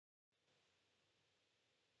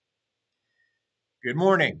Good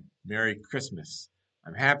morning. Merry Christmas.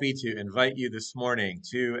 I'm happy to invite you this morning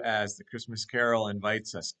to, as the Christmas carol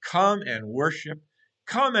invites us, come and worship,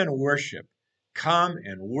 come and worship, come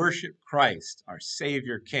and worship Christ, our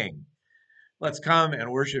Savior King. Let's come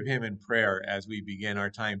and worship him in prayer as we begin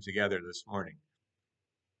our time together this morning.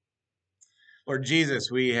 Lord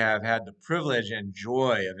Jesus, we have had the privilege and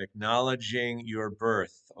joy of acknowledging your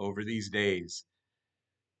birth over these days.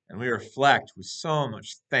 And we reflect with so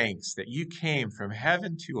much thanks that you came from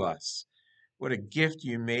heaven to us. What a gift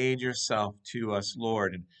you made yourself to us,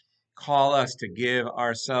 Lord, and call us to give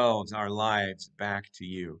ourselves, our lives back to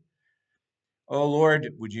you. Oh, Lord,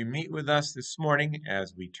 would you meet with us this morning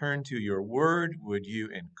as we turn to your word? Would you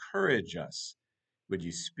encourage us? Would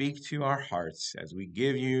you speak to our hearts as we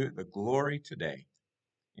give you the glory today?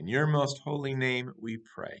 In your most holy name we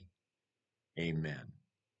pray. Amen.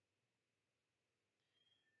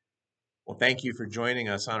 Well, thank you for joining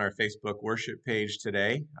us on our Facebook worship page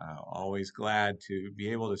today. Always glad to be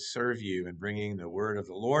able to serve you in bringing the word of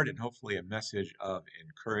the Lord and hopefully a message of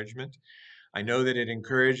encouragement. I know that it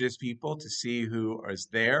encourages people to see who is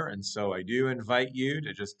there, and so I do invite you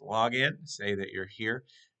to just log in, say that you're here.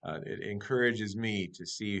 It encourages me to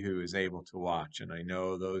see who is able to watch, and I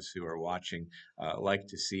know those who are watching like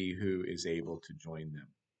to see who is able to join them.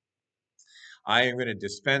 I am going to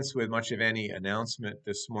dispense with much of any announcement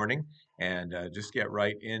this morning and just get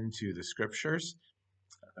right into the scriptures.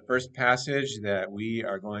 The first passage that we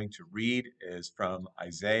are going to read is from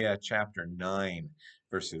Isaiah chapter 9,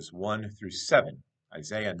 verses 1 through 7.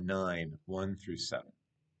 Isaiah 9, 1 through 7.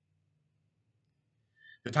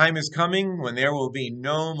 The time is coming when there will be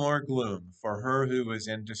no more gloom for her who is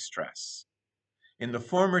in distress. In the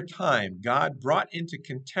former time, God brought into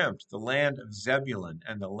contempt the land of Zebulun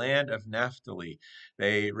and the land of Naphtali.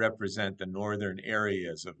 They represent the northern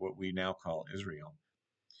areas of what we now call Israel.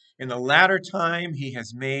 In the latter time, he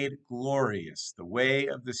has made glorious the way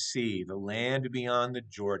of the sea, the land beyond the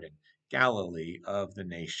Jordan, Galilee of the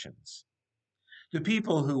nations. The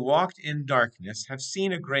people who walked in darkness have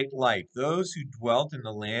seen a great light. Those who dwelt in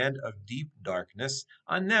the land of deep darkness,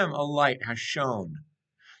 on them a light has shone.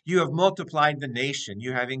 You have multiplied the nation,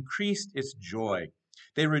 you have increased its joy.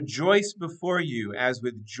 They rejoice before you as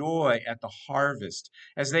with joy at the harvest,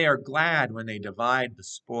 as they are glad when they divide the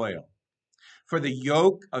spoil. For the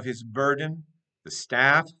yoke of his burden, the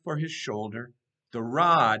staff for his shoulder, the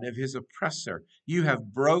rod of his oppressor, you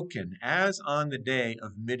have broken as on the day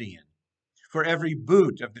of Midian. For every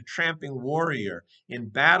boot of the tramping warrior in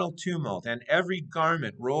battle tumult and every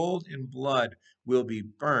garment rolled in blood will be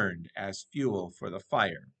burned as fuel for the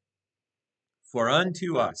fire. For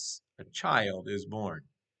unto us a child is born,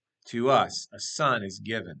 to us a son is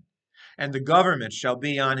given, and the government shall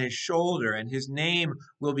be on his shoulder, and his name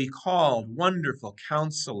will be called Wonderful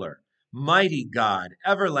Counselor, Mighty God,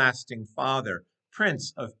 Everlasting Father,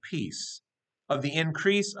 Prince of Peace. Of the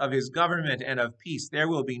increase of his government and of peace there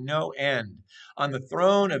will be no end, on the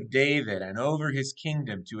throne of David and over his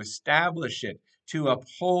kingdom, to establish it, to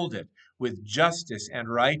uphold it with justice and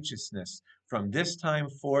righteousness from this time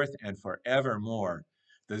forth and forevermore.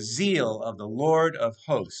 The zeal of the Lord of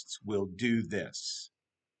hosts will do this.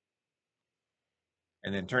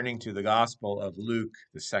 And then turning to the Gospel of Luke,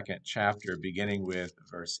 the second chapter, beginning with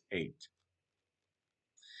verse 8.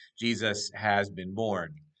 Jesus has been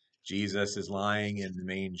born. Jesus is lying in the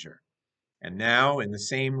manger. And now in the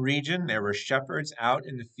same region there were shepherds out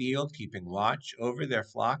in the field keeping watch over their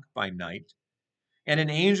flock by night. And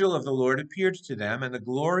an angel of the Lord appeared to them, and the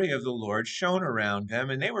glory of the Lord shone around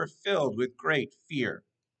them, and they were filled with great fear.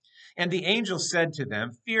 And the angel said to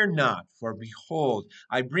them, Fear not, for behold,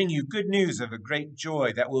 I bring you good news of a great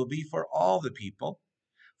joy that will be for all the people.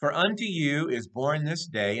 For unto you is born this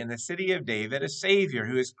day in the city of David a Savior,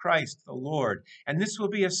 who is Christ the Lord. And this will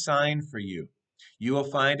be a sign for you. You will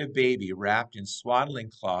find a baby wrapped in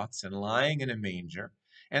swaddling cloths and lying in a manger.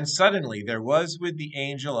 And suddenly there was with the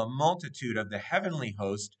angel a multitude of the heavenly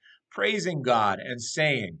host, praising God and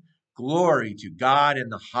saying, Glory to God in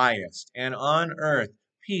the highest, and on earth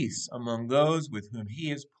peace among those with whom he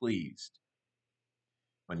is pleased.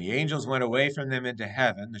 When the angels went away from them into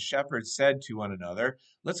heaven, the shepherds said to one another,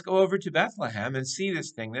 Let's go over to Bethlehem and see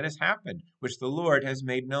this thing that has happened, which the Lord has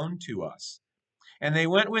made known to us. And they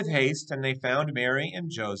went with haste, and they found Mary and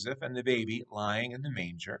Joseph and the baby lying in the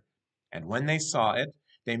manger. And when they saw it,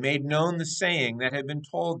 they made known the saying that had been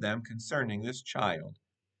told them concerning this child.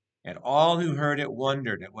 And all who heard it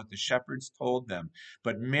wondered at what the shepherds told them.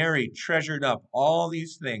 But Mary treasured up all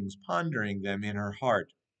these things, pondering them in her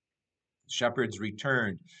heart. The shepherds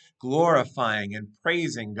returned, glorifying and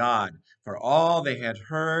praising God for all they had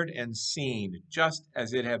heard and seen, just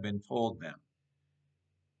as it had been told them.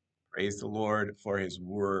 Praise the Lord for his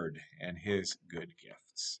word and his good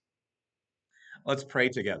gifts. Let's pray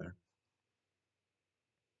together.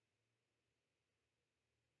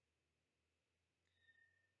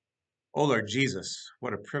 Oh Lord Jesus,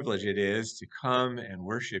 what a privilege it is to come and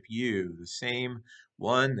worship you, the same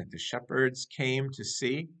one that the shepherds came to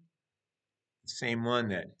see, the same one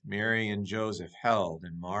that Mary and Joseph held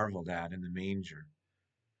and marveled at in the manger,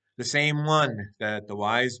 the same one that the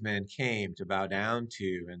wise men came to bow down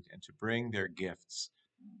to and to bring their gifts,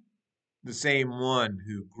 the same one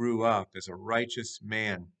who grew up as a righteous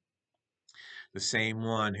man, the same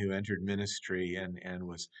one who entered ministry and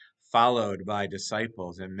was followed by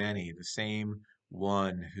disciples and many, the same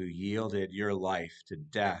one who yielded your life to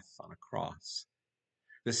death on a cross,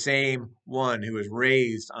 the same one who was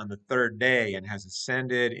raised on the third day and has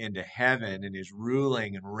ascended into heaven and is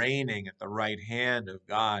ruling and reigning at the right hand of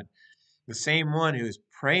God, the same one who is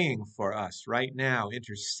praying for us right now,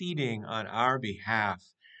 interceding on our behalf,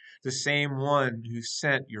 the same one who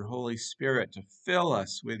sent your Holy Spirit to fill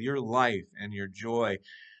us with your life and your joy,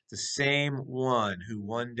 the same one who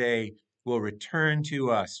one day will return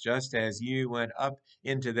to us just as you went up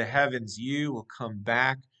into the heavens. You will come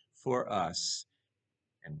back for us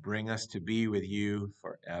and bring us to be with you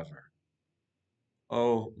forever.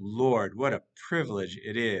 Oh Lord, what a privilege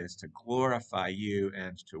it is to glorify you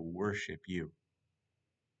and to worship you.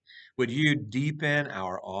 Would you deepen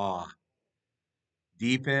our awe,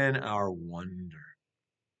 deepen our wonder,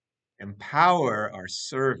 empower our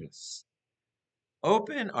service,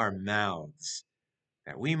 open our mouths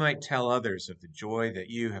that we might tell others of the joy that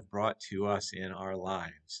you have brought to us in our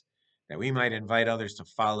lives, that we might invite others to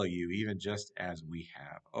follow you even just as we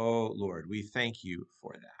have. Oh Lord, we thank you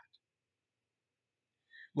for that.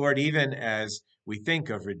 Lord, even as we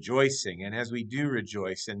think of rejoicing and as we do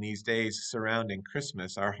rejoice in these days surrounding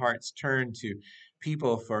Christmas, our hearts turn to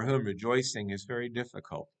people for whom rejoicing is very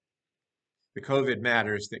difficult. The COVID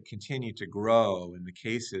matters that continue to grow and the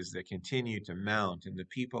cases that continue to mount and the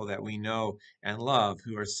people that we know and love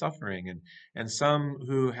who are suffering and some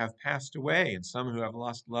who have passed away and some who have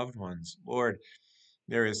lost loved ones. Lord,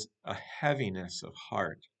 there is a heaviness of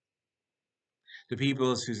heart. The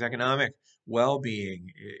peoples whose economic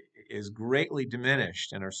well-being is greatly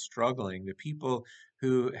diminished and are struggling, the people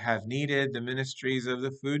who have needed the ministries of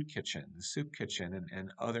the food kitchen, the soup kitchen,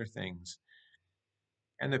 and other things,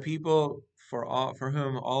 and the people for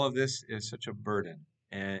whom all of this is such a burden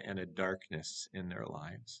and a darkness in their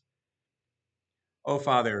lives. Oh,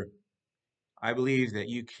 Father, I believe that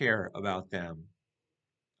you care about them.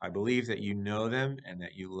 I believe that you know them and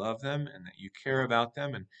that you love them and that you care about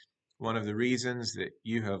them. And one of the reasons that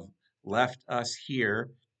you have left us here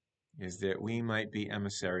is that we might be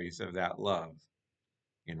emissaries of that love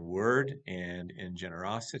in word and in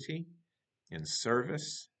generosity, in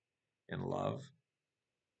service, in love.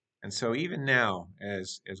 And so even now,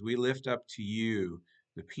 as we lift up to you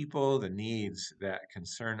the people, the needs that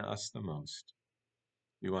concern us the most,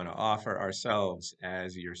 we want to offer ourselves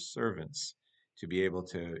as your servants to be able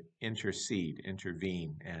to intercede,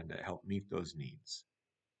 intervene, and help meet those needs.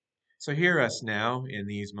 So hear us now in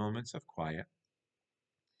these moments of quiet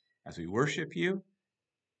as we worship you,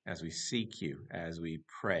 as we seek you, as we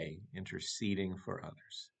pray, interceding for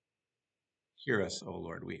others. Hear us, O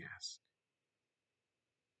Lord, we ask.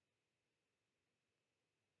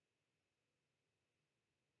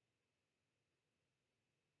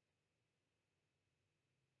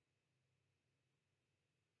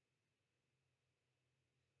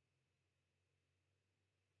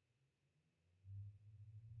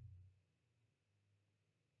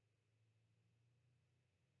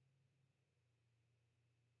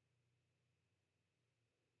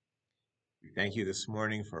 We thank you this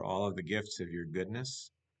morning for all of the gifts of your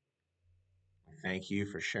goodness. We thank you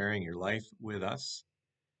for sharing your life with us.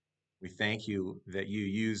 We thank you that you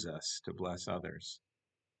use us to bless others.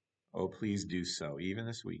 Oh, please do so, even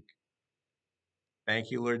this week.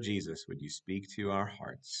 Thank you, Lord Jesus. Would you speak to our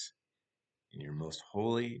hearts? In your most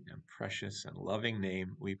holy and precious and loving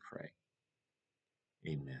name we pray.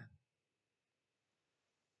 Amen.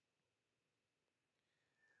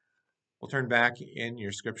 We'll turn back in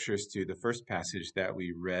your scriptures to the first passage that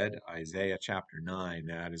we read, Isaiah chapter 9.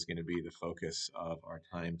 That is going to be the focus of our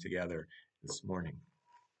time together this morning.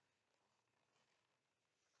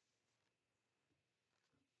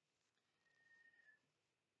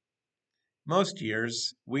 Most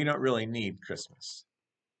years, we don't really need Christmas,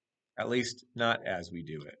 at least not as we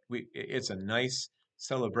do it. It's a nice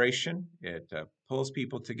celebration. It pulls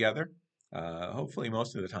people together, hopefully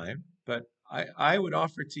most of the time. But I would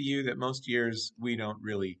offer to you that most years we don't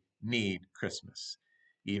really need Christmas,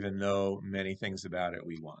 even though many things about it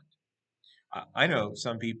we want. I know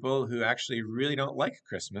some people who actually really don't like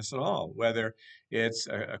Christmas at all, whether it's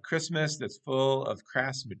a Christmas that's full of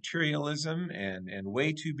crass materialism and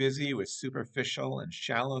way too busy with superficial and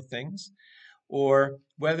shallow things, or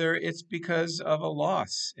whether it's because of a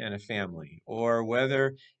loss in a family, or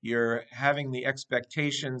whether you're having the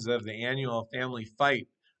expectations of the annual family fight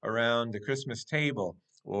around the Christmas table,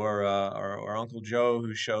 or Uncle Joe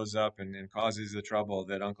who shows up and causes the trouble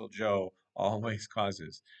that Uncle Joe always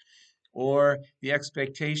causes, or the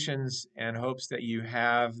expectations and hopes that you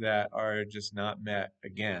have that are just not met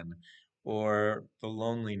again, or the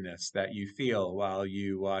loneliness that you feel while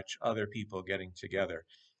you watch other people getting together.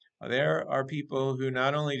 There are people who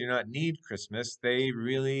not only do not need Christmas, they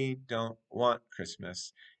really don't want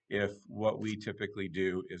Christmas if what we typically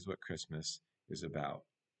do is what Christmas is about.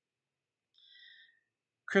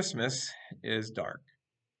 Christmas is dark,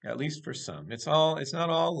 at least for some. It's not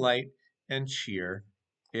all light and cheer.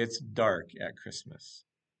 It's dark at Christmas,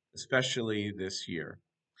 especially this year.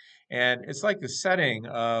 And it's like the setting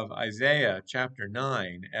of Isaiah chapter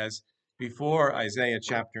 9, as before Isaiah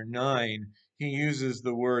chapter 9, he uses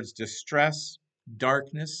the words distress,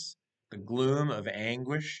 darkness, the gloom of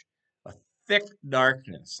anguish, a thick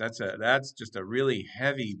darkness. That's just a really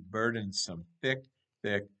heavy, burdensome, thick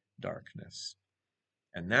darkness.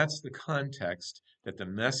 And that's the context that the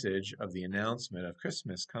message of the announcement of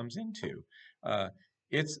Christmas comes into. Uh,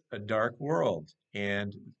 it's a dark world,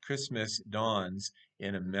 and Christmas dawns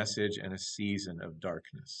in a message and a season of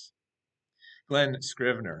darkness. Glenn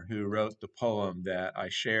Scrivener, who wrote the poem that I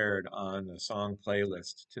shared on the song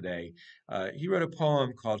playlist today, he wrote a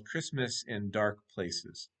poem called Christmas in Dark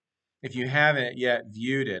Places. If you haven't yet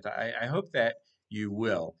viewed it, I hope that you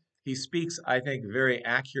will. He speaks, I think, very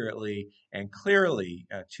accurately and clearly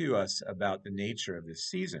to us about the nature of this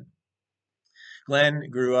season. Glenn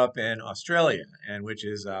grew up in Australia, and which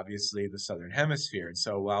is obviously the southern hemisphere. And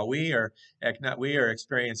so while we are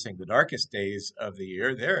experiencing the darkest days of the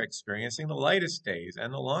year, they're experiencing the lightest days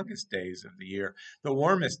and the longest days of the year, the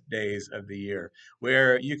warmest days of the year,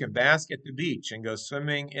 where you can bask at the beach and go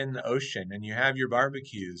swimming in the ocean, and you have your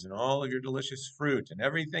barbecues and all of your delicious fruit, and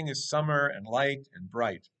everything is summer and light and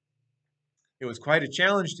bright. It was quite a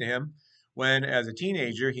challenge to him when, as a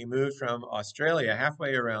teenager, he moved from Australia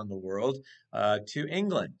halfway around the world to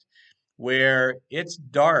England, where it's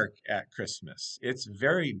dark at Christmas. It's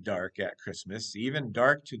very dark at Christmas, even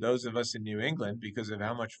dark to those of us in New England because of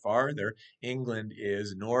how much farther England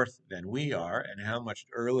is north than we are and how much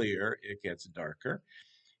earlier it gets darker.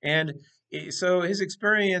 And so his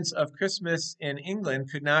experience of Christmas in England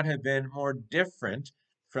could not have been more different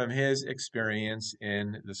from his experience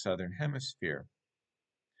in the Southern Hemisphere.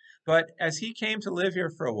 But as he came to live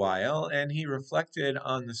here for a while and he reflected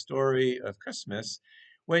on the story of Christmas,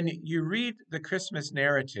 when you read the Christmas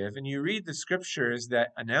narrative and you read the scriptures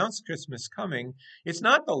that announce Christmas coming, it's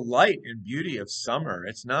not the light and beauty of summer.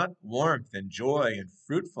 It's not warmth and joy and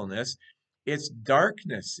fruitfulness. It's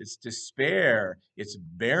darkness, it's despair, it's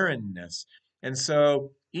barrenness. And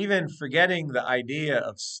so, even forgetting the idea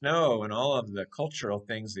of snow and all of the cultural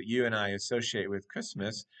things that you and I associate with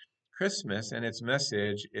Christmas, Christmas and its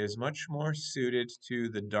message is much more suited to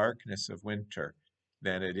the darkness of winter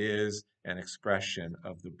than it is an expression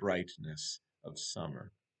of the brightness of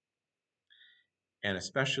summer. And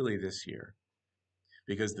especially this year,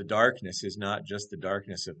 because the darkness is not just the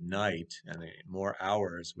darkness of night and the more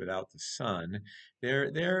hours without the sun.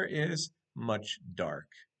 There is much dark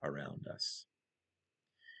around us.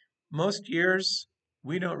 Most years,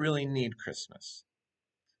 we don't really need Christmas.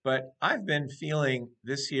 But I've been feeling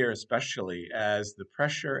this year, especially as the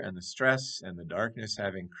pressure and the stress and the darkness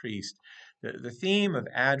have increased, the theme of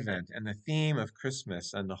Advent and the theme of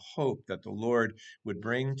Christmas and the hope that the Lord would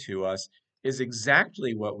bring to us is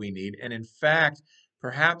exactly what we need. And in fact,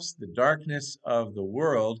 perhaps the darkness of the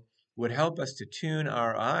world would help us to tune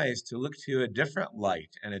our eyes to look to a different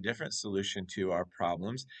light and a different solution to our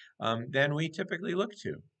problems than we typically look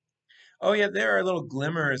to. Oh, yeah, there are little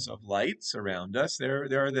glimmers of lights around us. There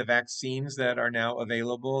are the vaccines that are now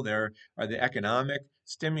available. There are the economic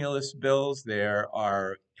stimulus bills. There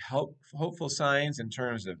are hopeful signs in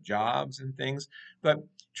terms of jobs and things. But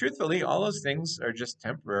truthfully, all those things are just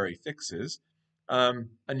temporary fixes. A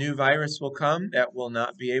new virus will come that will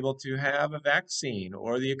not be able to have a vaccine,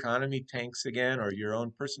 or the economy tanks again, or your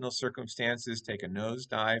own personal circumstances take a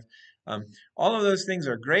nosedive. Um, all of those things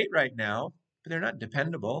are great right now, but they're not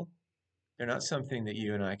dependable. They're not something that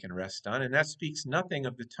you and I can rest on. And that speaks nothing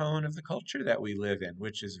of the tone of the culture that we live in,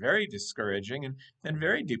 which is very discouraging and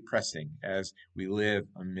very depressing as we live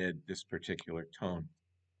amid this particular tone.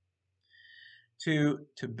 To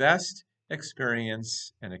best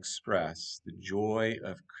experience and express the joy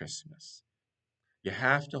of Christmas, you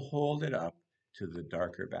have to hold it up to the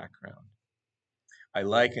darker background. I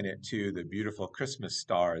liken it to the beautiful Christmas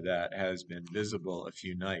star that has been visible a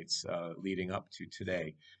few nights leading up to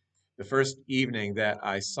today. The first evening that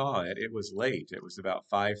I saw it, it was late. It was about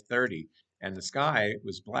 5:30, and the sky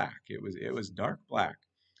was black. It was dark black,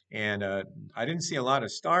 and I didn't see a lot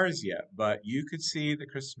of stars yet, but you could see the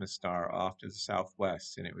Christmas star off to the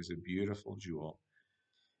southwest, and it was a beautiful jewel.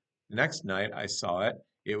 The next night I saw it.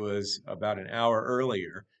 It was about an hour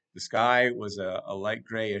earlier. The sky was a light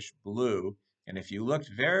grayish blue, and if you looked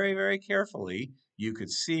very, very carefully, you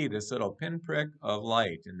could see this little pinprick of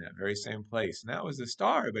light in that very same place. And that was the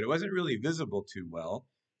star, but it wasn't really visible too well.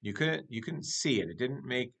 You couldn't see it. It didn't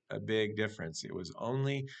make a big difference. It was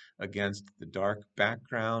only against the dark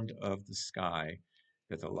background of the sky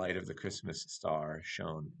that the light of the Christmas star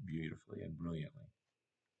shone beautifully and brilliantly.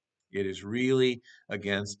 It is really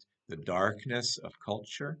against the darkness of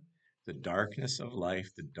culture, the darkness of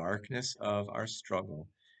life, the darkness of our struggle,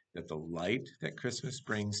 that the light that Christmas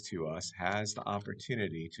brings to us has the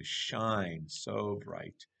opportunity to shine so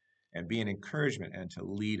bright and be an encouragement and to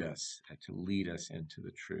lead us into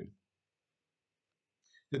the truth.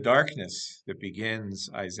 The darkness that begins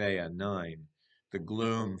Isaiah 9, the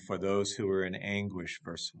gloom for those who were in anguish,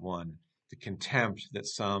 verse 1, the contempt that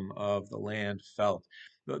some of the land felt.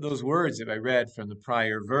 Those words that I read from the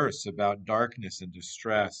prior verse about darkness and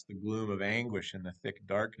distress, the gloom of anguish and the thick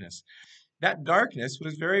darkness, that darkness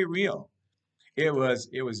was very real. It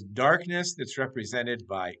was darkness that's represented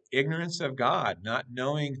by ignorance of God, not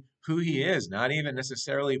knowing who he is, not even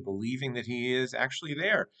necessarily believing that he is actually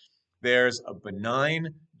there. There's a benign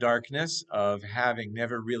darkness of having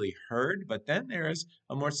never really heard, but then there's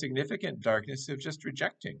a more significant darkness of just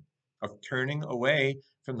rejecting, of turning away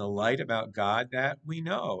from the light about God that we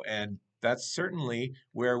know. And that's certainly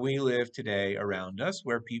where we live today around us,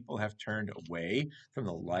 where people have turned away from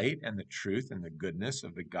the light and the truth and the goodness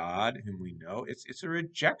of the God whom we know. It's a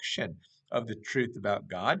rejection of the truth about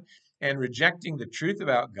God. And rejecting the truth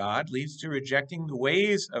about God leads to rejecting the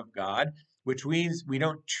ways of God, which means we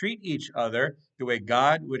don't treat each other the way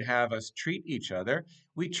God would have us treat each other.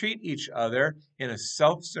 We treat each other in a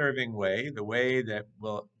self-serving way, the way that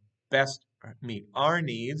will best meet our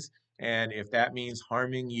needs. And if that means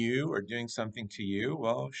harming you or doing something to you,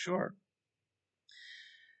 well, sure.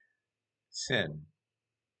 Sin,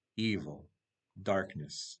 evil,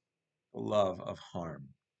 darkness, the love of harm.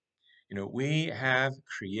 We have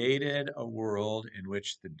created a world in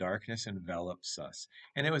which the darkness envelops us.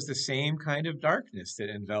 And it was the same kind of darkness that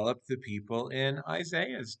enveloped the people in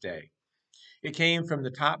Isaiah's day. It came from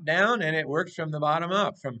the top down and it worked from the bottom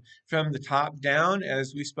up. From the top down,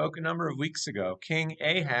 as we spoke a number of weeks ago, King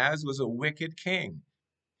Ahaz was a wicked king.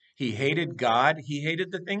 He hated God. He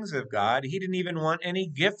hated the things of God. He didn't even want any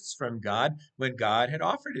gifts from God when God had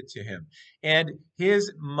offered it to him. And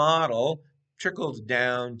his model trickled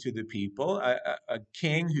down to the people. A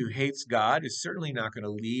king who hates God is certainly not going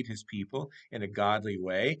to lead his people in a godly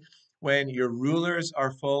way. When your rulers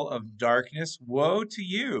are full of darkness, woe to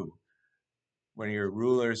you. When your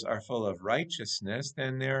rulers are full of righteousness,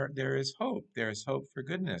 then there is hope. There is hope for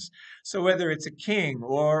goodness. So whether it's a king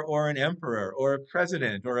or an emperor or a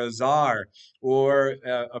president or a czar or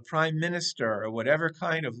a prime minister or whatever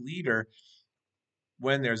kind of leader,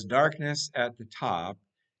 when there's darkness at the top,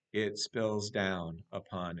 it spills down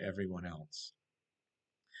upon everyone else.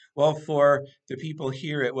 Well, for the people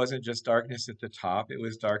here, it wasn't just darkness at the top, it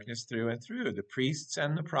was darkness through and through. The priests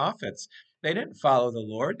and the prophets, they didn't follow the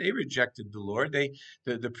Lord. They rejected the Lord.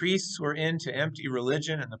 The priests were into empty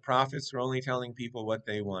religion, and the prophets were only telling people what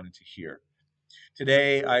they wanted to hear.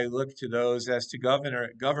 Today, I look to those as to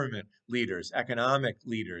government leaders, economic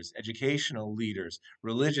leaders, educational leaders,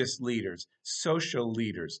 religious leaders, social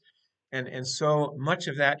leaders. And so much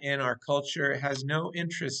of that in our culture has no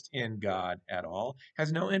interest in God at all,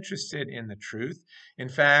 has no interest in the truth. In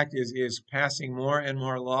fact, is passing more and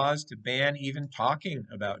more laws to ban even talking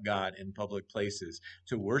about God in public places,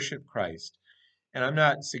 to worship Christ. And I'm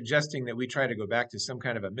not suggesting that we try to go back to some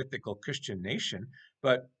kind of a mythical Christian nation,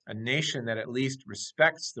 but a nation that at least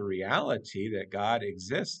respects the reality that God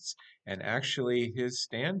exists and actually his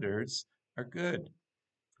standards are good.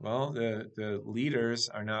 Well, the leaders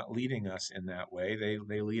are not leading us in that way.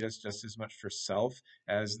 They lead us just as much for self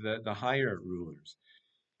as the higher rulers.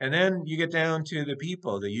 And then you get down to the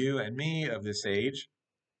people, the you and me of this age,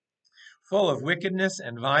 full of wickedness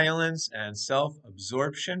and violence and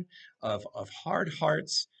self-absorption, of hard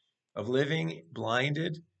hearts, of living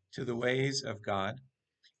blinded to the ways of God.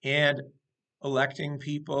 And electing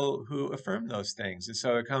people who affirm those things. And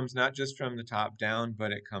so it comes not just from the top down,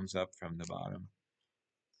 but it comes up from the bottom.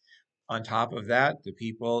 On top of that, the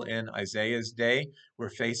people in Isaiah's day were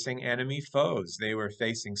facing enemy foes. They were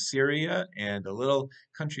facing Syria and a little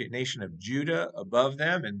country nation of Judah above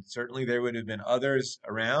them, and certainly there would have been others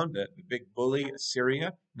around, the big bully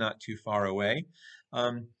Assyria, not too far away.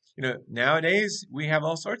 Nowadays we have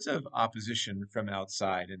all sorts of opposition from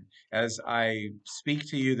outside, and as I speak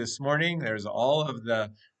to you this morning, there's all of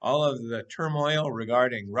the turmoil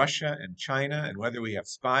regarding Russia and China and whether we have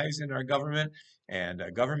spies in our government and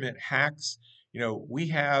government hacks. We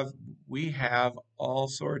have all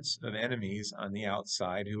sorts of enemies on the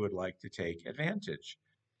outside who would like to take advantage.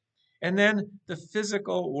 And then the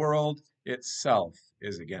physical world itself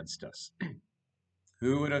is against us.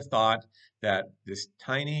 Who would have thought that this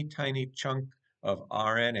tiny, tiny chunk of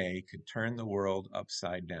RNA could turn the world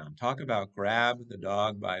upside down? Talk about grab the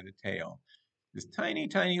dog by the tail. This tiny,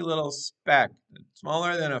 tiny little speck,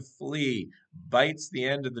 smaller than a flea, bites the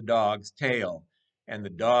end of the dog's tail, and the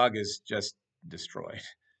dog is just destroyed.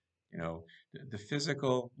 The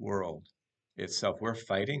physical world itself, we're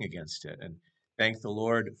fighting against it. And thank the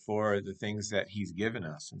Lord for the things that He's given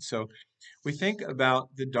us. And so we think about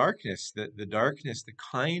the darkness, the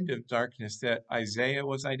kind of darkness that Isaiah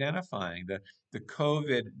was identifying, the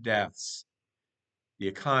COVID deaths, the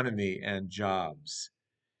economy and jobs.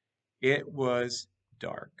 It was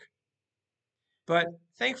dark. But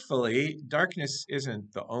thankfully, darkness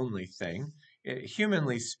isn't the only thing.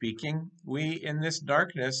 Humanly speaking, in this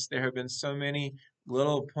darkness, there have been so many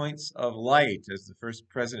little points of light, as the first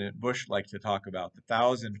President Bush liked to talk about, the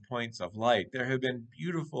 1,000 points of light. There have been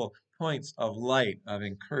beautiful points of light, of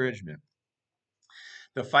encouragement.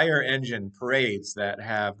 The fire engine parades that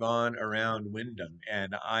have gone around Windham,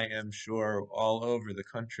 and I am sure all over the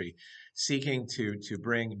country, seeking to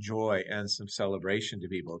bring joy and some celebration to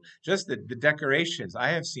people. Just the decorations. I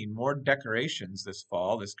have seen more decorations this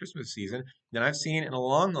fall, this Christmas season, than I've seen in a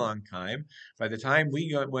long, long time. By the time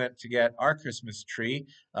we went to get our Christmas tree,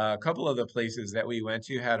 a couple of the places that we went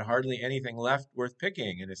to had hardly anything left worth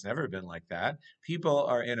picking, and it's never been like that. People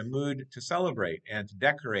are in a mood to celebrate and to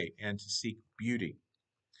decorate and to seek beauty.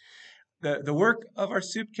 The work of our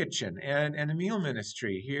soup kitchen and the meal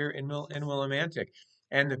ministry here in Willimantic,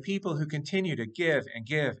 and the people who continue to give and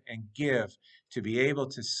give and give to be able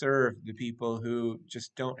to serve the people who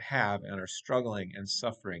just don't have and are struggling and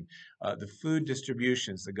suffering. The food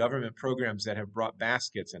distributions, the government programs that have brought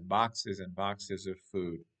baskets and boxes of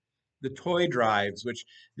food. The toy drives, which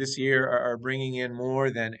this year are bringing in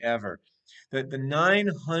more than ever. The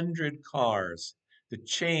 900 cars, the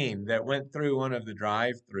chain that went through one of the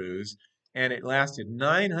drive-throughs, and it lasted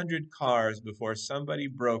 900 cars before somebody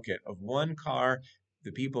broke it. Of one car,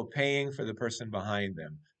 the people paying for the person behind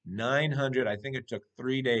them. 900, I think it took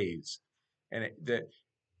 3 days. And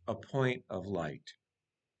a point of light.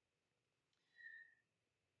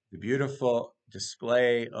 The beautiful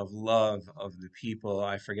display of love of the people.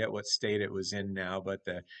 I forget what state it was in now, but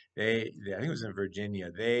I think it was in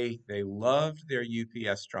Virginia. They loved their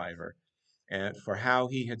UPS driver and for how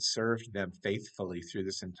he had served them faithfully through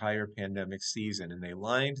this entire pandemic season. And they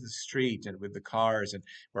lined the street and with the cars and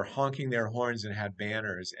were honking their horns and had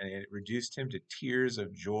banners, and it reduced him to tears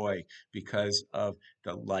of joy because of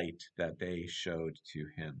the light that they showed to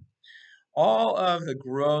him. All of the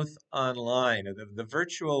growth online, the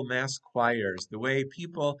virtual mass choirs, the way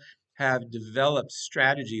people have developed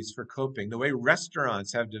strategies for coping, the way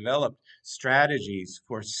restaurants have developed strategies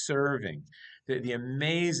for serving, the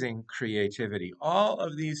amazing creativity, all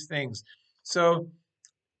of these things. So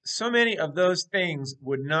many of those things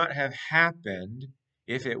would not have happened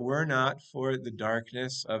if it were not for the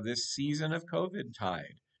darkness of this season of COVID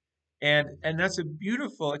tide. And that's a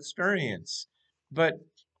beautiful experience. But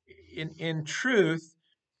in truth,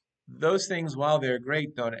 those things, while they're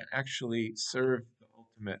great, don't actually serve the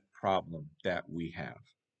ultimate problem that we have.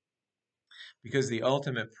 Because the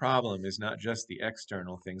ultimate problem is not just the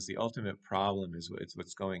external things, the ultimate problem is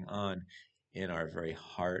what's going on in our very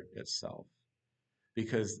heart itself.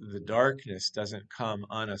 Because the darkness doesn't come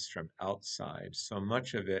on us from outside. So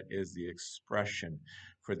much of it is the expression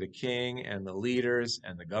for the king and the leaders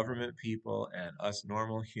and the government people and us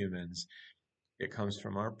normal humans. It comes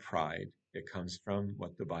from our pride. It comes from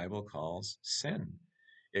what the Bible calls sin.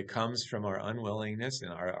 It comes from our unwillingness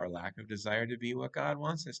and our lack of desire to be what God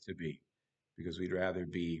wants us to be, because we'd rather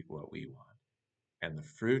be what we want. And the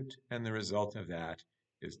fruit and the result of that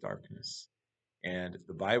is darkness. And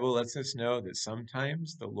the Bible lets us know that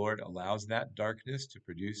sometimes the Lord allows that darkness to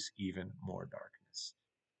produce even more darkness.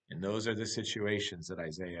 And those are the situations that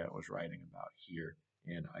Isaiah was writing about here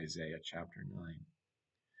in Isaiah chapter 9.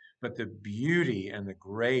 But the beauty and the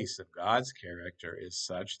grace of God's character is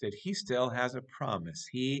such that he still has a promise.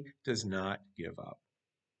 He does not give up.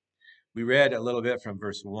 We read a little bit from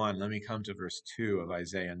verse 1. Let me come to verse 2 of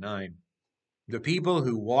Isaiah 9. The people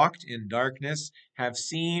who walked in darkness have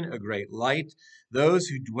seen a great light. Those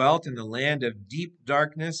who dwelt in the land of deep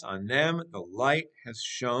darkness, on them the light has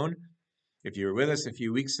shone. If you were with us a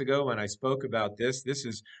few weeks ago when I spoke about this, this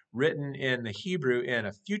is written in the Hebrew in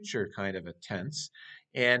a future kind of a tense.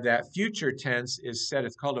 And that future tense is said,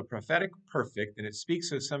 it's called a prophetic perfect, and it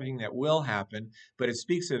speaks of something that will happen, but it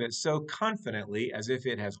speaks of it so confidently as if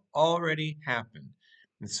it has already happened.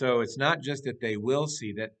 And so it's not just that they will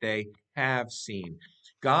see, that they have seen.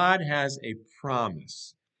 God has a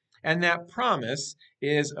promise, and that promise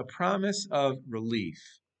is a promise of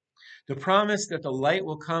relief. The promise that the light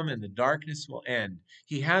will come and the darkness will end.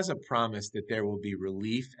 He has a promise that there will be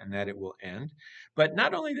relief and that it will end. But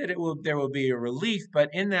not only that there will be a relief, but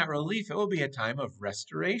in that relief it will be a time of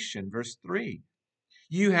restoration. Verse 3.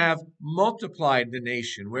 You have multiplied the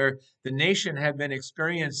nation, where the nation had been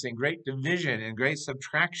experiencing great division and great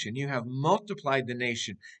subtraction. You have multiplied the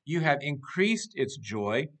nation. You have increased its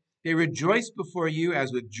joy. They rejoice before you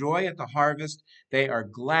as with joy at the harvest. They are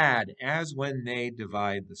glad as when they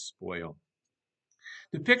divide the spoil.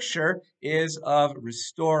 The picture is of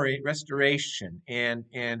restoration and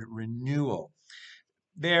renewal.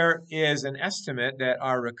 There is an estimate that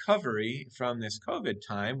our recovery from this COVID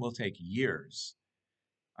time will take years.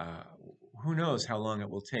 Uh, who knows how long it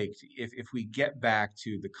will take if we get back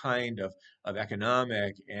to the kind of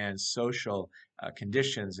economic and social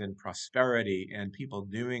conditions and prosperity and people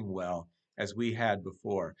doing well as we had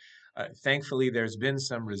before. Thankfully, there's been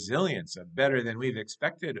some resilience, better than we've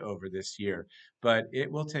expected over this year, but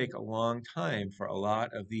it will take a long time for a lot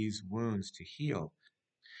of these wounds to heal.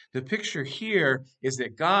 The picture here is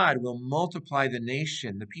that God will multiply the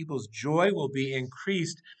nation. The people's joy will be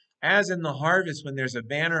increased, as in the harvest when there's a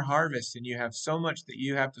banner harvest and you have so much that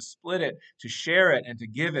you have to split it, to share it, and to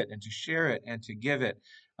give it, and to share it, and to give it.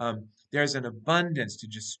 There's an abundance to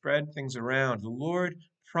just spread things around. The Lord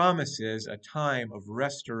promises a time of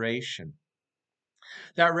restoration.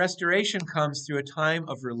 That restoration comes through a time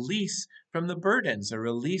of release from the burdens, a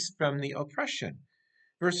release from the oppression.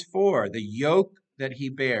 Verse 4, the yoke that he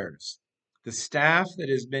bears, the staff that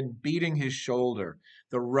has been beating his shoulder,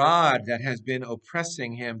 the rod that has been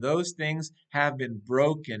oppressing him, those things have been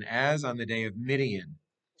broken as on the day of Midian.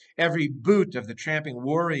 Every boot of the tramping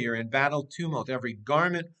warrior in battle tumult, every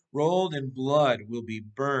garment rolled in blood will be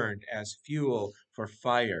burned as fuel for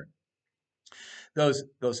fire. Those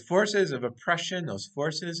forces of oppression, those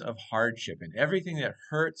forces of hardship, and everything that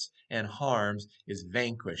hurts and harms is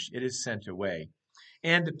vanquished. It is sent away.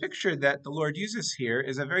 And the picture that the Lord uses here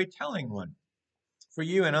is a very telling one. For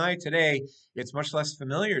you and I today, it's much less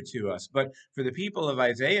familiar to us. But for the people of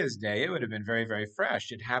Isaiah's day, it would have been very, very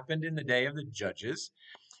fresh. It happened in the day of the Judges.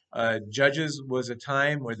 Judges was a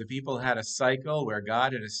time where the people had a cycle where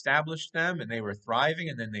God had established them and they were thriving,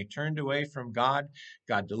 and then they turned away from God.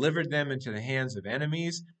 God delivered them into the hands of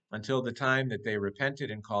enemies until the time that they repented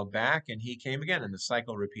and called back, and he came again, and the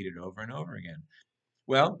cycle repeated over and over again.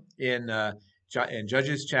 Well, in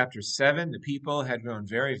Judges chapter 7, the people had grown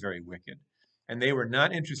very, very wicked, and they were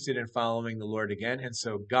not interested in following the Lord again. And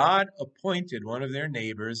so God appointed one of their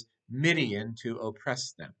neighbors, Midian, to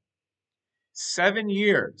oppress them. 7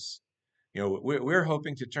 years. We're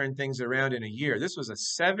hoping to turn things around in a year. This was a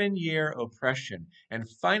 7-year oppression. And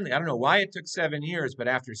finally, I don't know why it took 7 years, but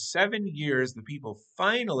after 7 years, the people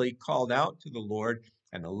finally called out to the Lord,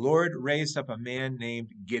 and the Lord raised up a man named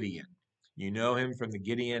Gideon. You know him from the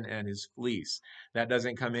Gideon and his fleece. That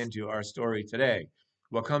doesn't come into our story today.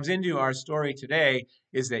 What comes into our story today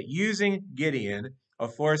is that using Gideon, a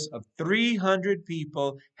force of 300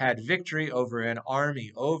 people had victory over an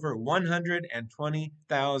army, over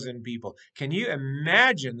 120,000 people. Can you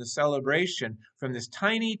imagine the celebration from this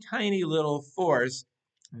tiny, tiny little force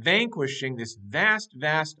vanquishing this vast,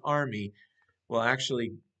 vast army? Well,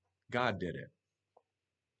 actually, God did it.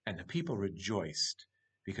 And the people rejoiced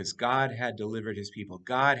because God had delivered his people.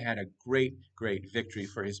 God had a great, great victory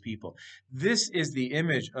for his people. This is the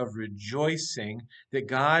image of rejoicing that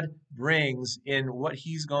God brings in what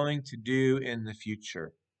he's going to do in the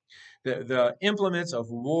future. The implements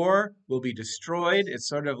of war will be destroyed. It's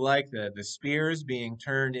sort of like the spears being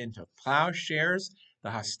turned into plowshares.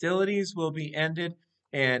 The hostilities will be ended,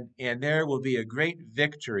 and there will be a great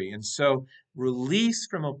victory. And so, release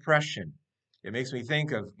from oppression. It makes me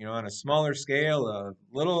think of, on a smaller scale, of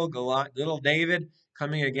little David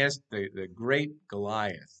coming against the great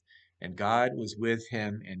Goliath. And God was with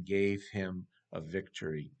him and gave him of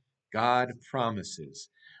victory. God promises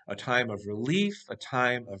a time of relief, a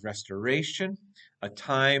time of restoration, a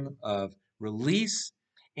time of release,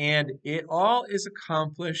 and it all is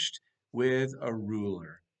accomplished with a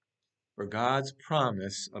ruler. For God's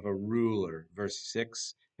promise of a ruler, verse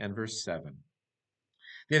 6 and verse 7.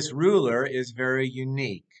 This ruler is very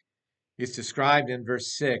unique. It's described in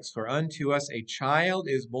verse 6, for unto us a child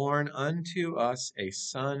is born, unto us a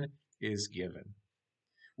son is given.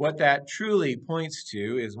 What that truly points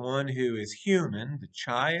to is one who is human, the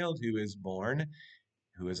child who is born,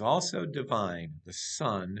 who is also divine, the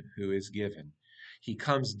Son who is given. He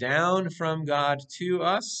comes down from God to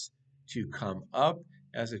us to come up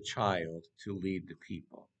as a child to lead the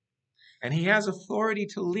people. And he has authority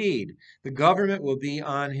to lead. The government will be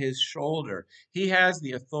on his shoulder. He has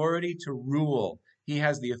the authority to rule. He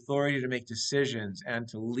has the authority to make decisions and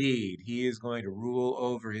to lead. He is going to rule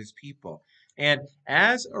over his people. And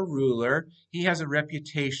as a ruler, he has a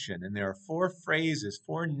reputation. And there are four phrases,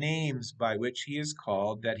 four names by which he is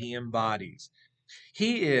called that he embodies.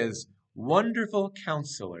 He is Wonderful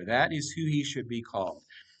Counselor. That is who he should be called.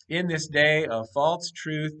 In this day of false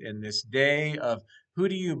truth, in this day of who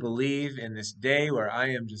do you believe, in this day where I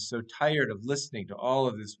am just so tired of listening to all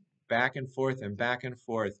of this back and forth and back and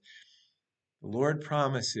forth, the Lord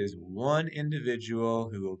promises one individual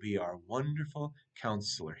who will be our wonderful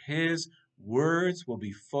counselor. His words will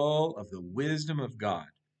be full of the wisdom of God.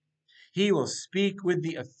 He will speak with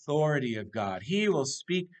the authority of God. He will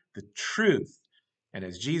speak the truth. And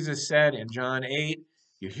as Jesus said in John 8,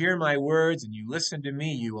 you hear my words and you listen to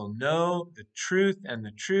me, you will know the truth, and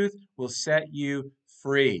the truth will set you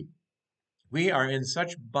free. We are in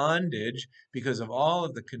such bondage because of all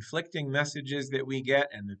of the conflicting messages that we get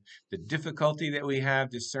and the difficulty that we have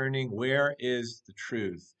discerning where is the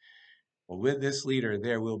truth. Well, with this leader,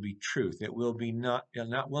 there will be truth. It will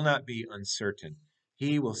not be uncertain.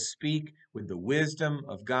 He will speak with the wisdom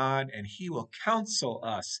of God, and he will counsel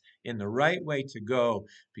us in the right way to go,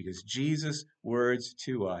 because Jesus' words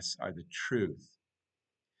to us are the truth.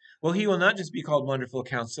 Well, he will not just be called Wonderful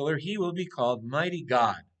Counselor, he will be called Mighty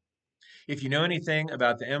God. If you know anything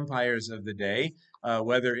about the empires of the day,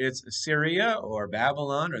 whether it's Assyria or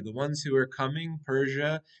Babylon or the ones who are coming,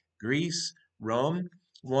 Persia, Greece, Rome,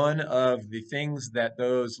 one of the things that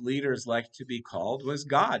those leaders liked to be called was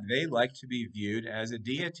God. They liked to be viewed as a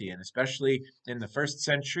deity. And especially in the first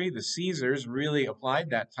century, the Caesars really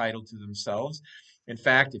applied that title to themselves. In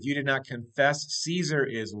fact, if you did not confess Caesar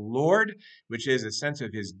is Lord, which is a sense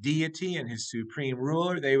of his deity and his supreme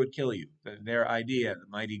ruler, they would kill you. Their idea, the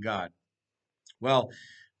mighty God. Well,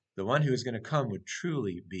 the one who is going to come would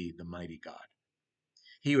truly be the mighty God.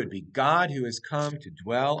 He would be God who has come to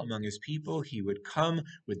dwell among his people. He would come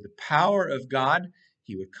with the power of God.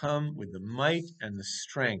 He would come with the might and the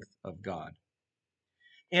strength of God.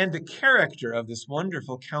 And the character of this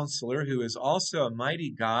wonderful counselor, who is also a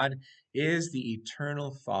mighty God, is the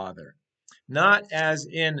eternal Father. Not as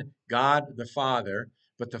in God the Father,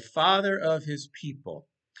 but the Father of his people.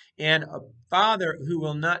 And a Father who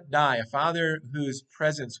will not die, a Father whose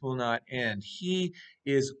presence will not end. He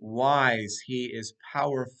is wise. He is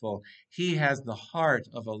powerful. He has the heart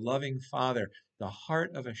of a loving Father, the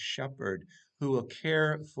heart of a shepherd who will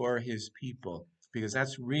care for his people, because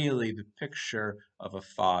that's really the picture of a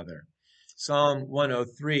father. Psalm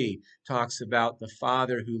 103 talks about the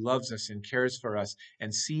Father who loves us and cares for us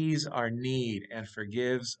and sees our need and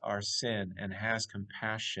forgives our sin and has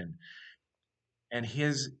compassion. And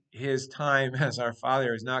his time as our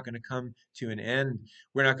Father is not going to come to an end.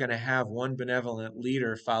 We're not going to have one benevolent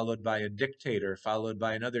leader followed by a dictator, followed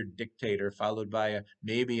by another dictator, followed by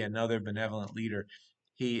maybe another benevolent leader.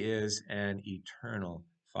 He is an eternal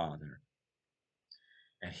Father.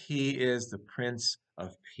 And he is the Prince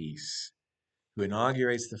of Peace, who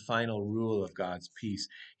inaugurates the final rule of God's peace.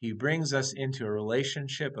 He brings us into a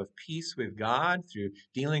relationship of peace with God through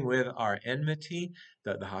dealing with our enmity,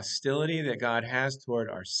 the hostility that God has toward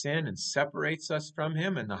our sin and separates us from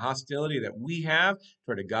him, and the hostility that we have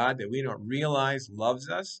toward a God that we don't realize loves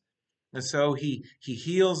us. And so he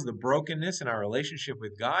heals the brokenness in our relationship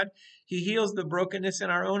with God. He heals the brokenness in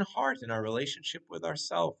our own heart, in our relationship with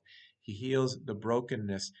ourselves. He heals the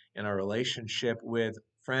brokenness in our relationship with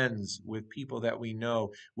friends, with people that we know,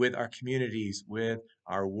 with our communities, with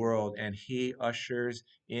our world. And he ushers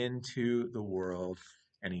into the world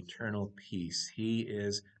an eternal peace. He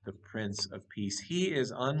is the Prince of Peace. He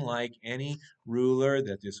is unlike any ruler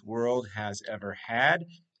that this world has ever had.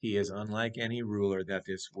 He is unlike any ruler that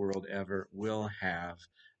this world ever will have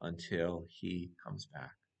until he comes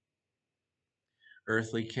back.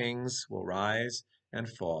 Earthly kings will rise and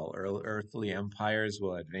fall. Earthly empires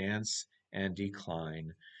will advance and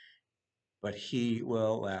decline. But he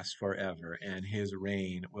will last forever, and his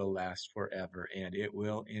reign will last forever, and it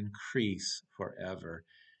will increase forever,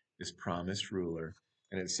 this promised ruler.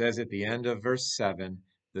 And it says at the end of verse 7,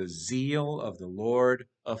 the zeal of the Lord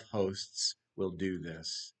of hosts will do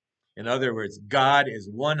this. In other words, God is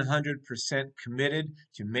 100% committed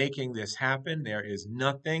to making this happen. There is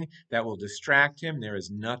nothing that will distract him. There is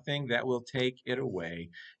nothing that will take it away.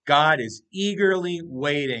 God is eagerly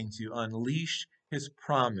waiting to unleash his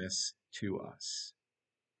promise to us.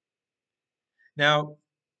 Now,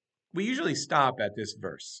 we usually stop at this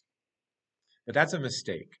verse, but that's a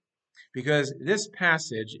mistake, because this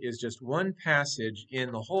passage is just one passage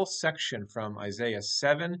in the whole section from Isaiah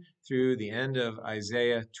 7 through the end of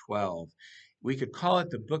Isaiah 12. We could call it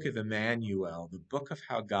the book of Emmanuel, the book of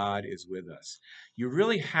how God is with us. You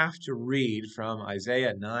really have to read from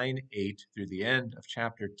Isaiah 9:8 through the end of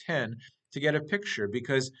chapter 10 to get a picture,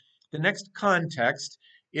 because the next context,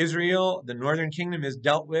 Israel, the northern kingdom, is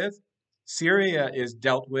dealt with, Syria is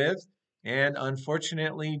dealt with, and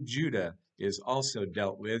unfortunately, Judah is also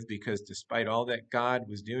dealt with, because despite all that God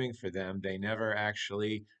was doing for them, they never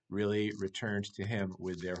actually really returned to him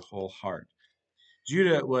with their whole heart.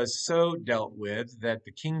 Judah was so dealt with that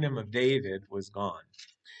the kingdom of David was gone.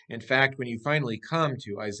 In fact, when you finally come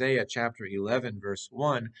to Isaiah chapter 11, verse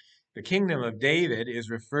 1, the kingdom of David is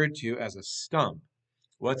referred to as a stump.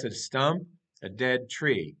 What's a stump? A dead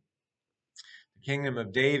tree. The kingdom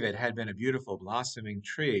of David had been a beautiful blossoming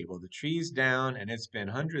tree. Well, the tree's down, and it's been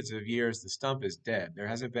hundreds of years. The stump is dead. There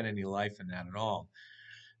hasn't been any life in that at all.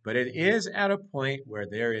 But it is at a point where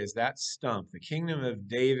there is that stump. The kingdom of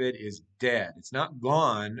David is dead. It's not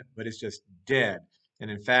gone, but it's just dead.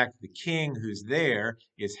 And in fact, the king who's there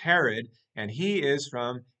is Herod, and he is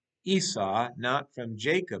from Esau, not from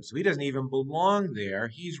Jacob. So he doesn't even belong there.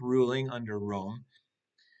 He's ruling under Rome.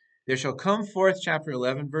 There shall come forth, chapter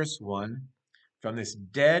 11, verse 1, from this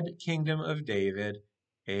dead kingdom of David,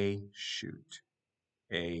 a shoot,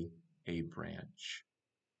 a branch.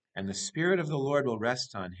 And the Spirit of the Lord will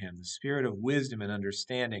rest on him, the Spirit of wisdom and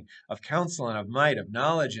understanding, of counsel and of might, of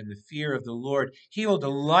knowledge and the fear of the Lord. He will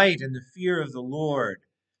delight in the fear of the Lord.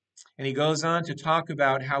 And he goes on to talk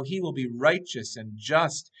about how he will be righteous and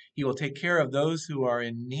just. He will take care of those who are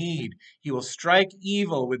in need. He will strike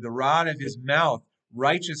evil with the rod of his mouth.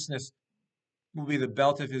 Righteousness will be the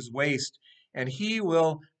belt of his waist, and he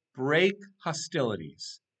will break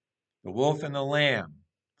hostilities. The wolf and the lamb,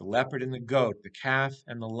 the leopard and the goat, the calf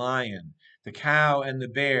and the lion, the cow and the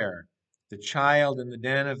bear, the child and the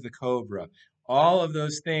den of the cobra. All of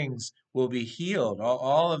those things will be healed.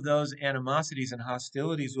 All of those animosities and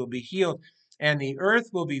hostilities will be healed. And the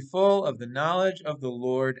earth will be full of the knowledge of the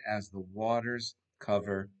Lord as the waters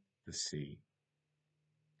cover the sea.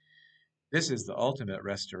 This is the ultimate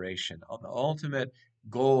restoration, the ultimate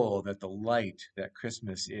goal that the light that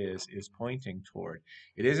Christmas is pointing toward.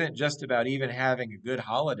 It isn't just about even having a good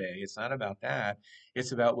holiday. It's not about that.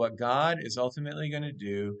 It's about what God is ultimately going to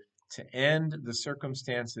do to end the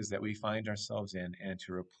circumstances that we find ourselves in and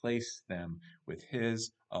to replace them with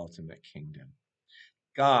his ultimate kingdom.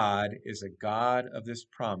 God is a God of this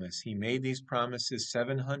promise. He made these promises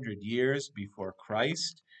 700 years before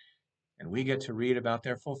Christ. And we get to read about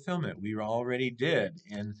their fulfillment. We already did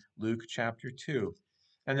in Luke chapter 2.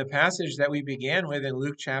 And the passage that we began with in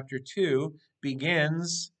Luke chapter 2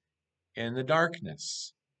 begins in the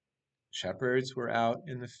darkness. Shepherds were out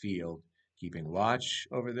in the field, keeping watch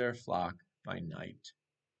over their flock by night.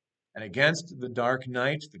 And against the dark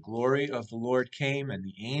night, the glory of the Lord came, and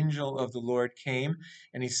the angel of the Lord came.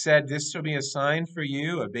 And he said, "This shall be a sign for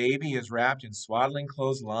you. A baby is wrapped in swaddling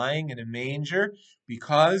clothes, lying in a manger,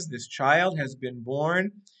 because this child has been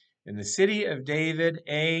born in the city of David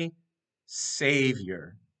a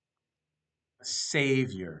Savior. A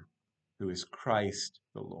Savior who is Christ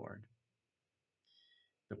the Lord."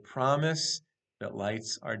 The promise that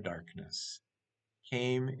lights our darkness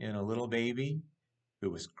came in a little baby who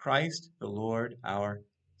was Christ the Lord, our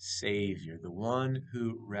Savior, the one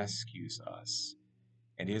who rescues us,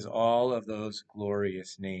 and is all of those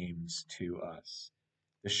glorious names to us.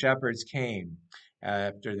 The shepherds came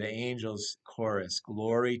after the angels' chorus,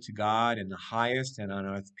 "Glory to God in the highest, and on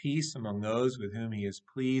earth peace among those with whom he is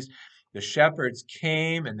pleased." The shepherds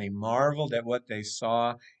came and they marveled at what they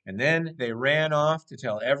saw, and then they ran off to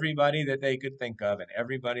tell everybody that they could think of and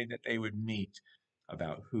everybody that they would meet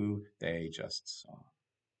about who they just saw.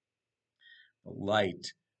 The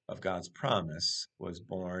light of God's promise was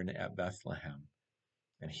born at Bethlehem.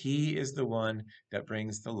 And he is the one that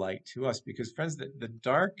brings the light to us. Because, friends, the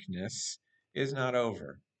darkness is not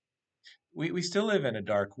over. We still live in a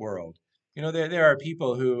dark world. There are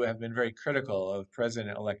people who have been very critical of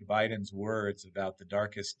President-elect Biden's words about the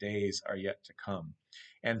darkest days are yet to come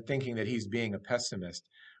and thinking that he's being a pessimist.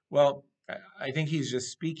 Well, I think he's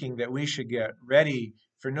just speaking that we should get ready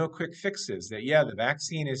for no quick fixes. That, yeah, the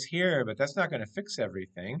vaccine is here, but that's not going to fix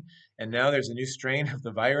everything. And now there's a new strain of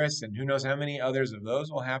the virus, and who knows how many others of those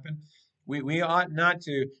will happen. We ought not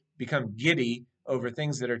to become giddy over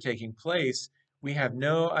things that are taking place. We have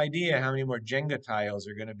no idea how many more Jenga tiles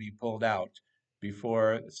are going to be pulled out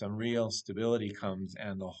before some real stability comes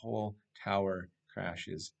and the whole tower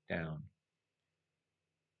crashes down.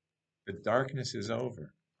 The darkness is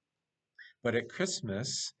over. But at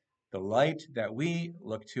Christmas, the light that we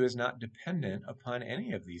look to is not dependent upon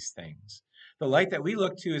any of these things. The light that we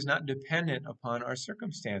look to is not dependent upon our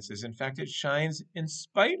circumstances. In fact, it shines in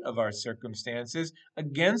spite of our circumstances,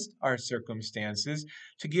 against our circumstances,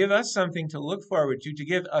 to give us something to look forward to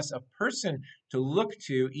give us a person to look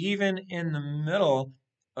to, even in the middle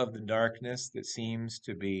of the darkness that seems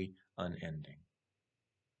to be unending.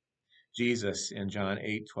 Jesus in John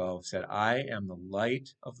 8:12 said, I am the light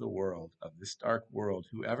of the world, of this dark world.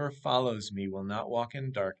 Whoever follows me will not walk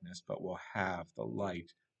in darkness, but will have the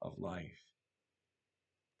light of life.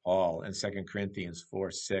 Paul in 2 Corinthians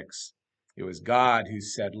 4:6, it was God who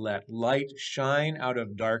said, let light shine out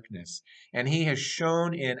of darkness. And he has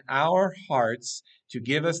shone in our hearts to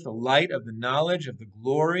give us the light of the knowledge of the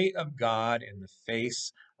glory of God in the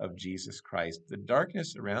face of Jesus Christ. The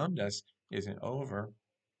darkness around us isn't over.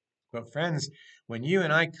 But friends, when you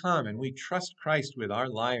and I come and we trust Christ with our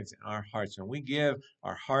lives and our hearts, when we give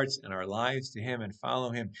our hearts and our lives to him and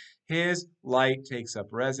follow him, his light takes up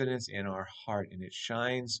residence in our heart and it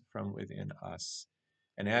shines from within us.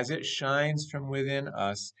 And as it shines from within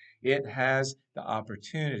us, it has the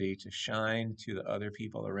opportunity to shine to the other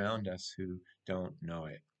people around us who don't know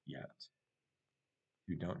it yet.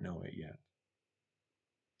 Who don't know it yet.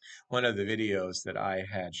 One of the videos that I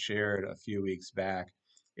had shared a few weeks back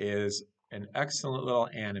is an excellent little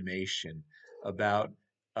animation about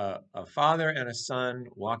a father and a son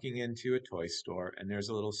walking into a toy store, and there's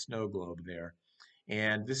a little snow globe there.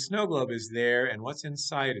 And this snow globe is there, and what's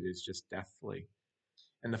inside it is just deathly.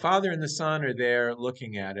 And the father and the son are there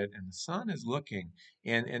looking at it, and the son is looking,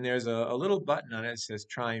 and there's a little button on it that says,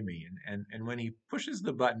 try me. And when he pushes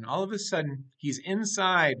the button, all of a sudden, he's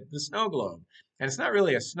inside the snow globe. And it's not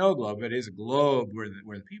really a snow globe, it is a globe where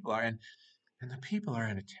the people are. And the people are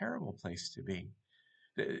in a terrible place to be.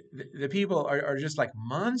 The people are just like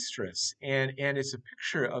monstrous, and it's a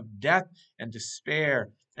picture of death and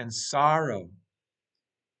despair and sorrow.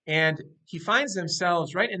 And he finds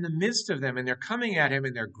themselves right in the midst of them, and they're coming at him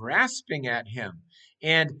and they're grasping at him.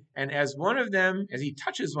 And as one of them, as he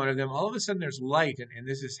touches one of them, all of a sudden there's light. And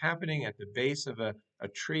this is happening at the base of a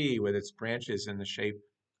tree with its branches in the shape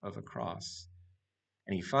of a cross.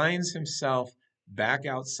 And he finds himself back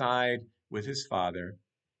outside with his father,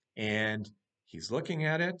 and he's looking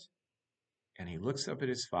at it, and he looks up at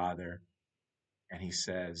his father, and he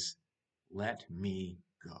says, let me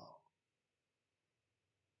go.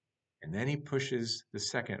 And then he pushes the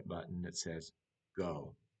second button that says,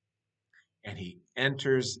 go. And he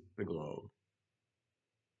enters the globe.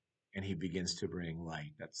 And he begins to bring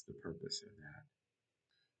light. That's the purpose of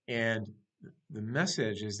that. And the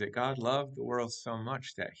message is that God loved the world so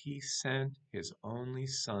much that he sent his only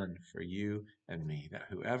son for you and me, that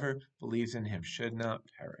whoever believes in him should not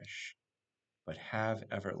perish, but have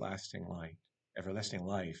everlasting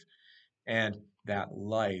life. And that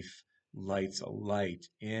life lights a light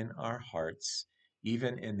in our hearts,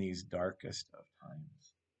 even in these darkest of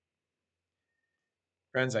times.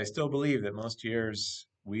 Friends, I still believe that most years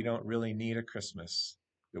we don't really need a Christmas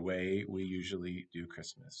the way we usually do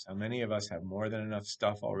Christmas. How many of us have more than enough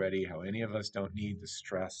stuff already? How many of us don't need the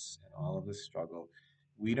stress and all of the struggle?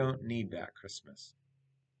 We don't need that Christmas.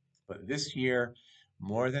 But this year,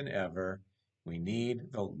 more than ever, we need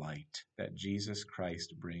the light that Jesus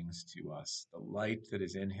Christ brings to us, the light that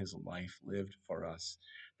is in his life lived for us,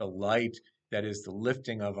 the light that is the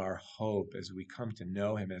lifting of our hope as we come to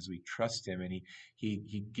know him, as we trust him, and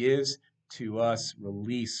he gives to us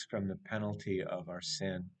release from the penalty of our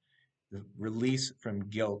sin, release from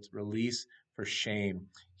guilt, release for shame.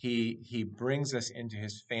 He brings us into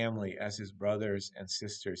his family as his brothers and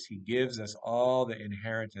sisters. He gives us all the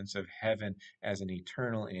inheritance of heaven as an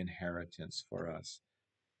eternal inheritance for us.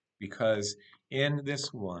 Because in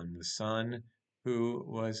this one, the Son who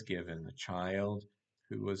was given, the child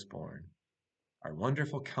who was born, our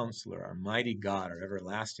wonderful counselor, our mighty God, our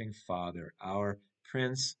everlasting Father, our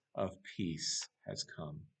Prince of Peace has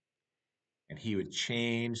come. And he would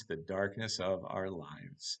change the darkness of our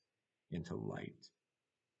lives into light.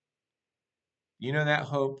 You know that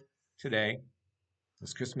hope today?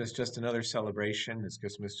 Is Christmas just another celebration? Is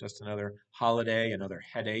Christmas just another holiday, another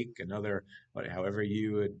headache, another however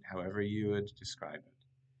you would describe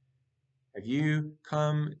it? Have you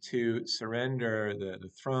come to surrender the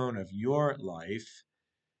throne of your life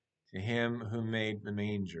to him who made the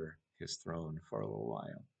manger his throne for a little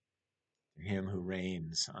while, to him who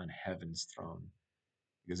reigns on heaven's throne?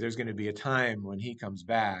 Because there's going to be a time when he comes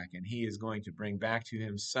back and he is going to bring back to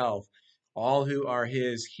himself all who are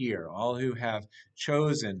his here, all who have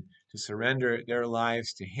chosen to surrender their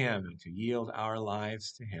lives to him and to yield our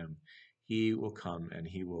lives to him. He will come and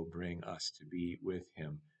he will bring us to be with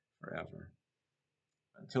him forever.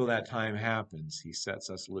 Until that time happens, he sets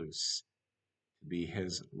us loose to be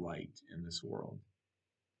his light in this world.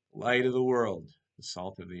 Light of the world, the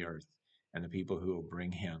salt of the earth, and the people who will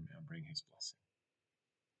bring him and bring his blessing.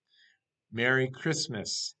 Merry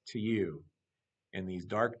Christmas to you in these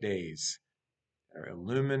dark days that are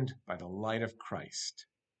illumined by the light of Christ.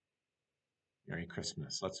 Merry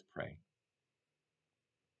Christmas. Let's pray.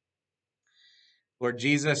 Lord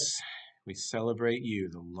Jesus, we celebrate you,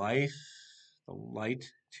 the life, the light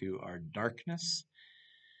to our darkness,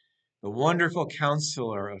 the wonderful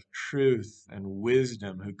counselor of truth and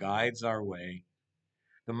wisdom who guides our way,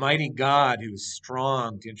 the mighty God who is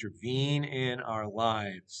strong to intervene in our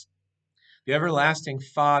lives, the everlasting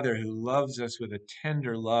Father who loves us with a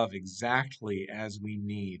tender love exactly as we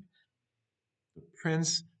need, the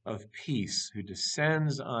Prince of Peace who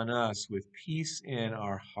descends on us with peace in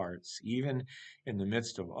our hearts, even in the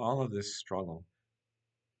midst of all of this struggle.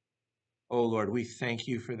 Oh Lord, we thank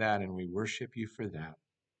you for that and we worship you for that.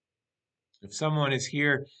 If someone is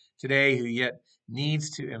here today who yet needs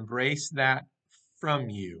to embrace that from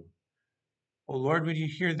you, oh Lord, would you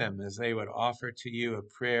hear them as they would offer to you a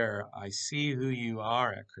prayer? I see who you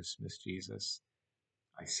are at Christmas, Jesus.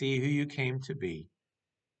 I see who you came to be.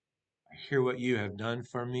 I hear what you have done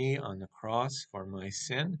for me on the cross for my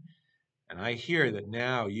sin, and I hear that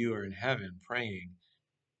now you are in heaven praying,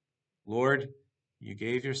 Lord, you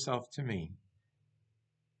gave yourself to me.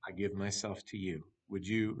 I give myself to you. Would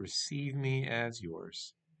you receive me as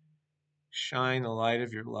yours? Shine the light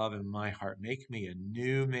of your love in my heart. Make me a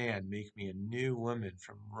new man. Make me a new woman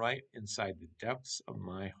from right inside the depths of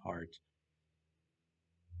my heart.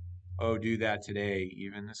 Oh, do that today,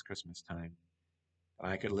 even this Christmas time.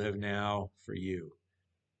 I could live now for you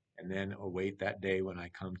and then await that day when I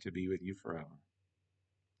come to be with you forever.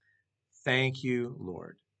 Thank you,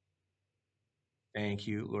 Lord. Thank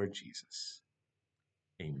you, Lord Jesus.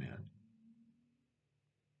 Amen.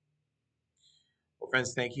 Well,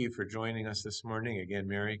 friends, thank you for joining us this morning. Again,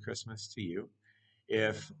 Merry Christmas to you.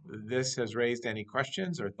 If this has raised any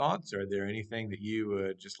questions or thoughts, or there anything that you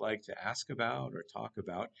would just like to ask about or talk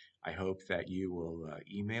about, I hope that you will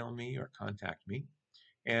email me or contact me.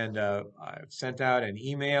 And I've sent out an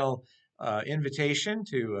email invitation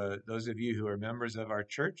to those of you who are members of our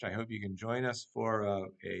church. I hope you can join us for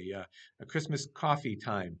a Christmas coffee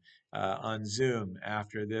time on Zoom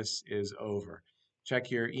after this is over.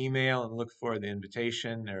 Check your email and look for the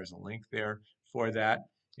invitation. There's a link there for that.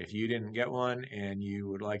 If you didn't get one and you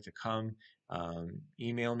would like to come,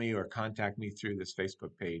 email me or contact me through this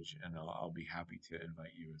Facebook page, and I'll be happy to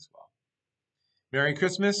invite you as well. Merry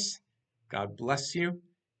Christmas. God bless you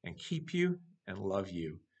and keep you and love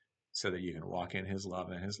you so that you can walk in his love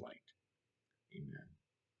and his light. Amen.